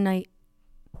 We had a night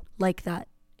like that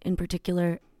in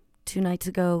particular 2 nights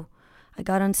ago. I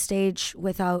got on stage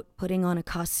without putting on a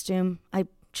costume. I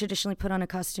traditionally put on a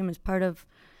costume as part of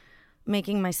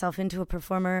making myself into a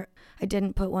performer. I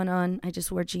didn't put one on. I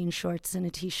just wore jean shorts and a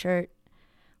t-shirt,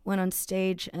 went on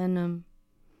stage, and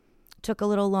took a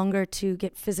little longer to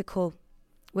get physical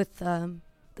with the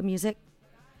music.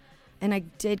 And I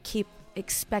did keep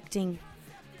expecting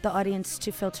the audience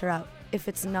to filter out. If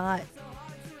it's not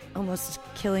almost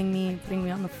killing me, putting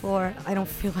me on the floor, I don't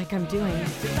feel like I'm doing it.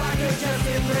 If I could just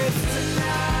embrace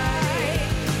tonight,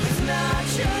 it's not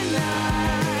your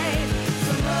night.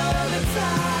 Some other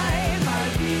time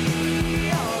I'd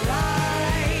be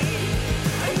alright.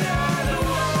 Another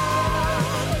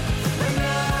wall,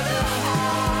 another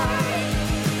heart,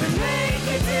 and make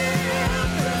a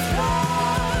difference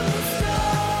from the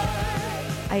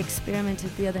start. I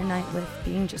experimented the other night with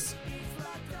being just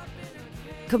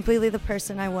completely the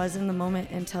person I was in the moment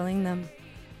and telling them,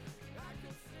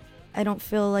 I don't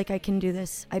feel like I can do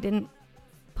this. I didn't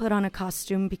put on a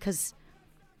costume because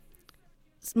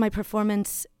my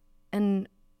performance and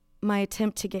my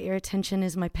attempt to get your attention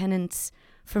is my penance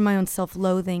for my own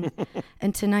self-loathing.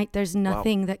 And tonight there's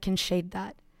nothing that can shade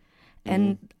that.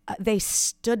 And they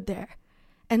stood there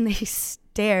and they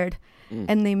stared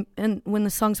and when the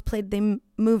songs played, they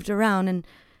moved around. And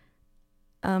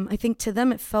I think to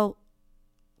them it felt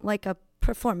like a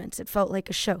performance. It felt like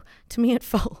a show. To me, it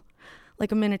felt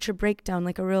like a miniature breakdown,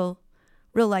 like a real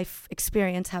life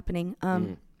experience happening.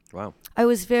 Wow. I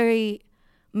was very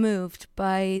moved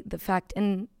by the fact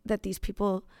and that these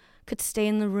people could stay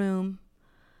in the room,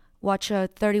 watch a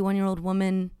 31-year-old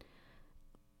woman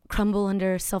crumble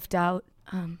under self-doubt,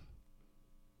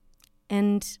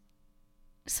 and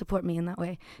support me in that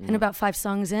way. And about 5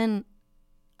 songs in,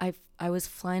 I was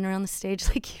flying around the stage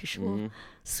like usual,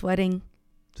 sweating.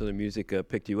 So the music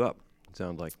picked you up, it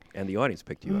sounds like, and the audience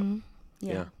picked you up.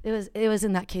 Yeah. It was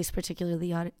in that case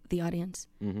particularly the audience.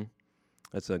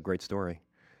 That's a great story.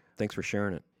 Thanks for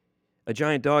sharing it. A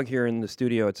giant dog here in the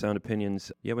studio at Sound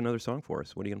Opinions. You have another song for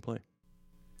us. What are you going to play?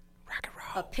 Rock and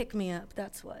roll. A pick me up,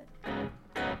 that's what.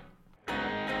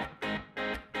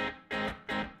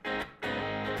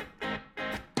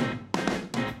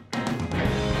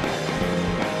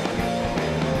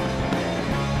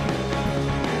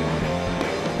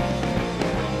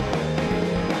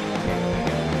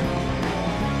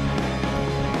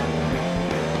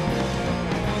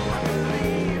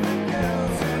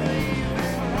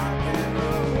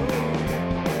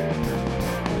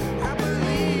 I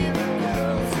believe in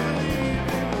girls who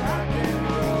live in rock and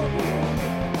roll.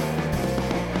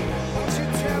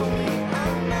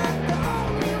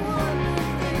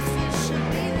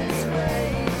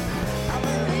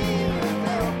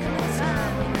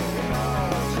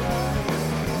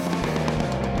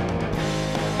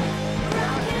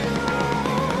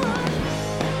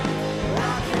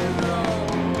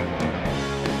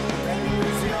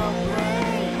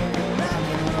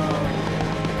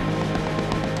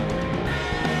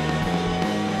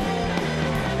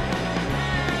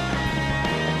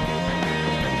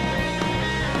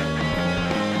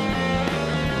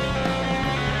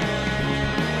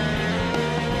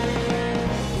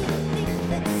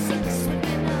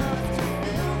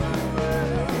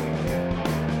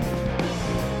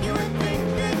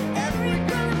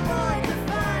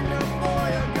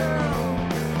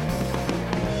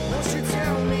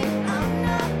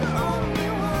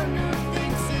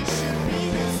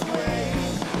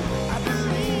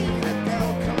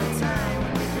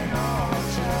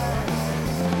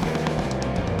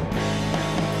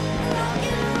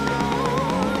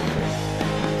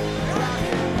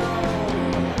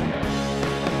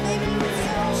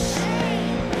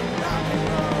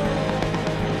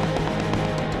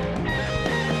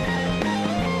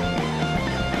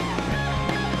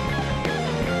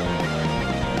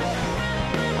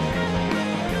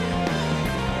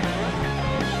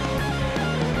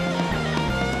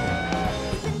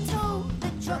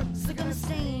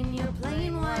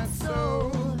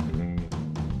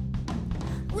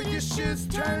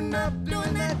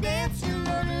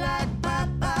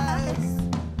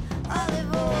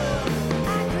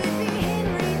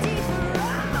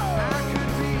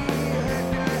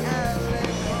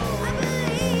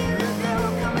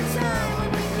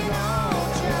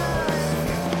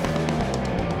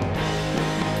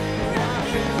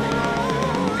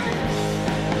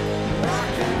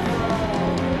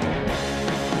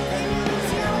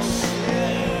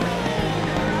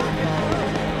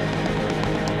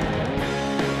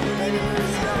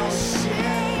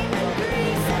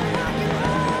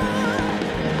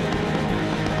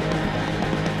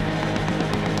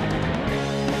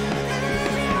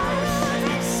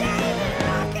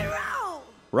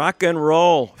 Rock and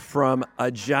Roll from A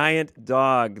Giant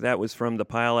Dog. That was from the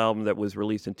Pile album that was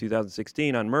released in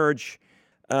 2016 on Merge.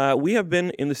 We have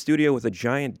been in the studio with A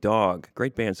Giant Dog.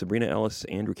 Great band. Sabrina Ellis,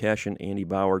 Andrew Cashin, Andy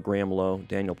Bauer, Graham Lowe,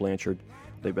 Daniel Blanchard.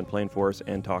 They've been playing for us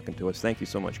and talking to us. Thank you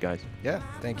so much, guys. Yeah,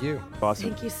 thank you.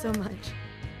 Awesome. Thank you so much.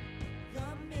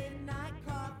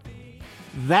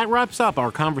 That wraps up our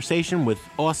conversation with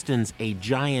Austin's A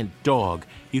Giant Dog.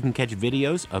 You can catch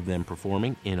videos of them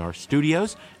performing in our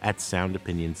studios at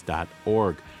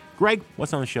soundopinions.org. Greg,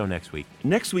 what's on the show next week?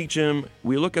 Next week, Jim,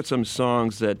 we look at some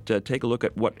songs that take a look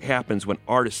at what happens when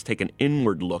artists take an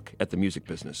inward look at the music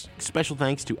business. Special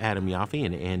thanks to Adam Yaffe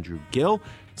and Andrew Gill.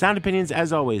 Sound Opinions,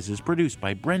 as always, is produced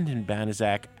by Brendan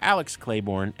Banaszak, Alex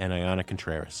Claiborne, and Ayana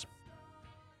Contreras.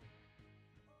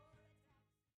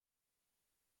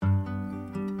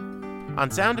 On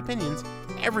Sound Opinions,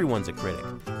 everyone's a critic.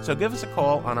 So give us a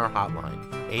call on our hotline,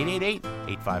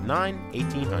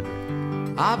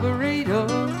 888-859-1800. Operator,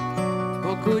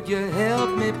 or could you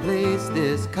help me place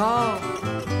this call?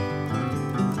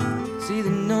 See, the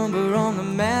number on the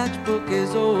matchbook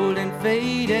is old and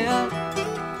faded.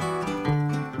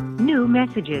 New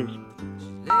messages.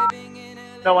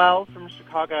 Noel from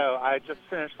Chicago. I just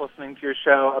finished listening to your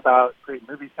show about great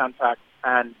movie soundtracks,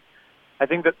 and I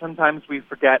think that sometimes we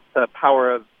forget the power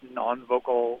of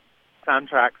non-vocal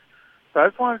soundtracks. So I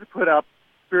just wanted to put up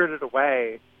Spirited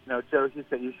Away. You know, Joe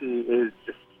Hisaishi is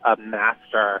just a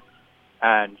master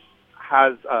and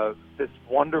has this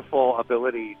wonderful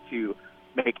ability to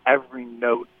make every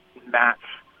note match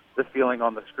the feeling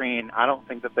on the screen. I don't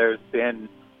think that there's been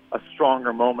a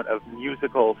stronger moment of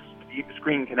musical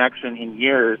screen connection in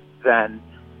years than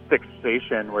Sixth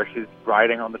Station, where she's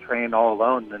riding on the train all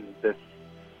alone and this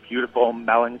beautiful,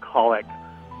 melancholic,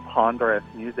 ponderous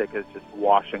music is just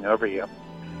washing over you.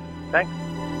 Thanks.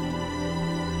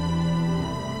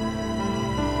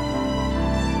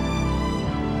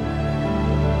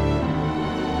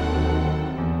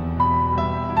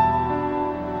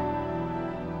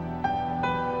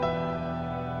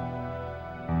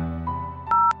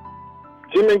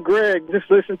 Jim and Greg, just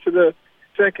listen to the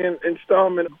second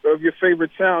installment of your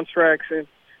favorite soundtracks. And,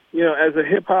 you know, as a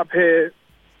hip-hop head,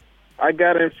 I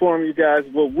got to inform you guys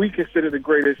what we consider the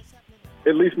greatest,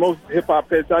 at least most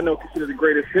hip-hop heads I know consider the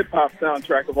greatest hip-hop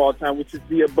soundtrack of all time, which is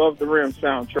the Above the Rim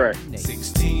soundtrack.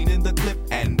 16 in the clip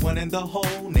and 1 in the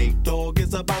hole. Nate Dogg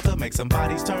is about to make some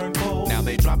bodies turn cold. Now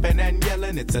they dropping and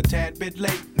yelling, it's a tad bit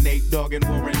late. Nate Dogg and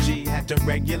Warren G had to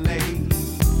regulate.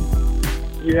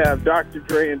 You have Dr.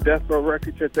 Dre and Death Row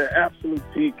Records at their absolute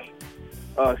peak.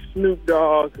 Snoop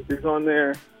Dogg is on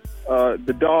there.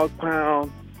 The Dog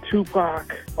Pound,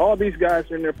 Tupac, all these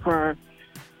guys are in their prime.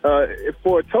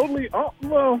 For a totally,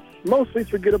 mostly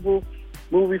forgettable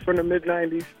movie from the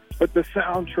mid-'90s, but the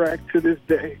soundtrack to this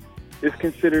day is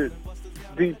considered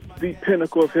the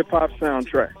pinnacle of hip-hop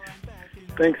soundtracks.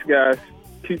 Thanks, guys.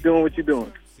 Keep doing what you're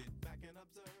doing.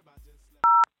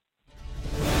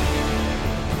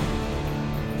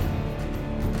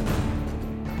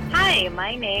 Hi,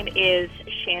 my name is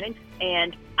Shannon,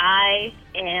 and I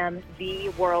am the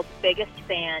world's biggest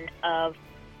fan of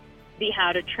the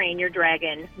How to Train Your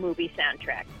Dragon movie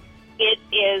soundtrack. It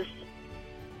is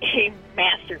a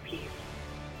masterpiece.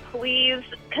 Please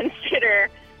consider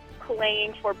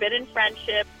playing Forbidden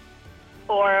Friendship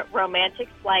or Romantic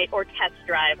Flight or Test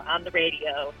Drive on the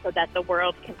radio so that the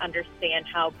world can understand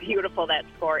how beautiful that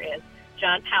score is.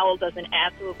 John Powell does an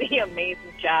absolutely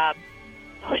amazing job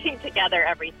putting together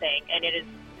everything, and it is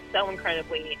so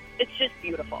incredibly, it's just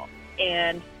beautiful.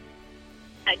 And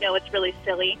I know it's really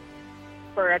silly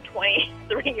for a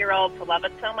 23-year-old to love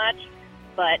it so much,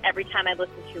 but every time I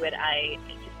listen to it, I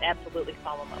just absolutely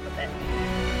fall in love with it.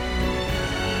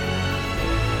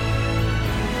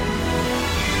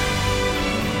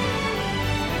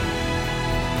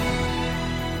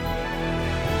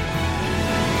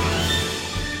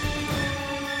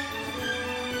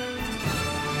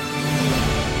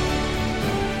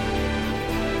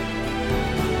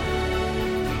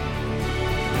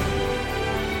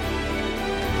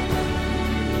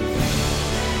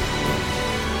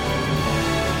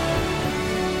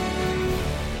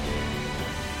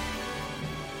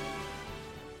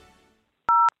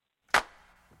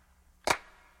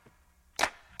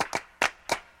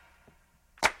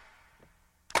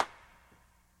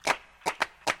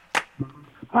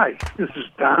 Hi, this is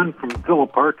Don from Villa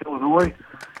Park, Illinois,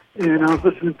 and I was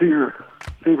listening to your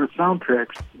favorite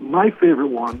soundtracks. My favorite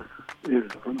one is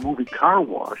from the movie Car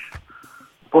Wash.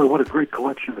 Boy, what a great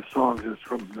collection of songs. It's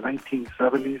from the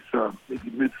 1970s, maybe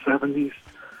mid-70s.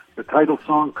 The title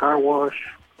song, Car Wash,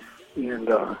 and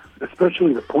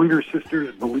especially the Pointer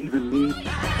Sisters, Believe in Me.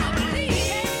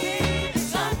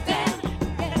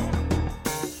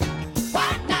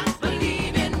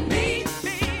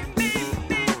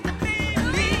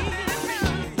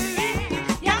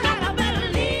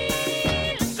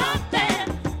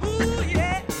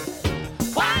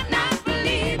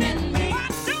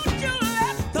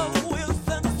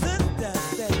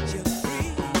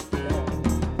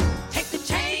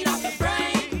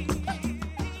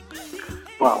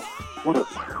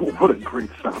 What a great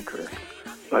soundtrack.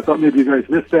 So I thought maybe you guys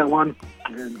missed that one,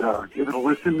 and give it a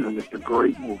listen, and it's a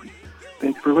great movie.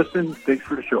 Thanks for listening. Thanks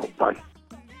for the show. Bye.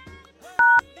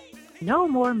 No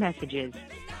more messages.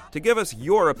 To give us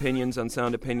your opinions on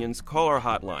Sound Opinions, call our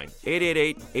hotline,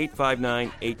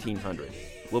 888-859-1800.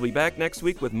 We'll be back next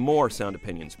week with more Sound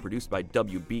Opinions, produced by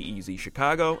WBEZ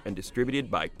Chicago and distributed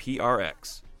by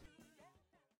PRX.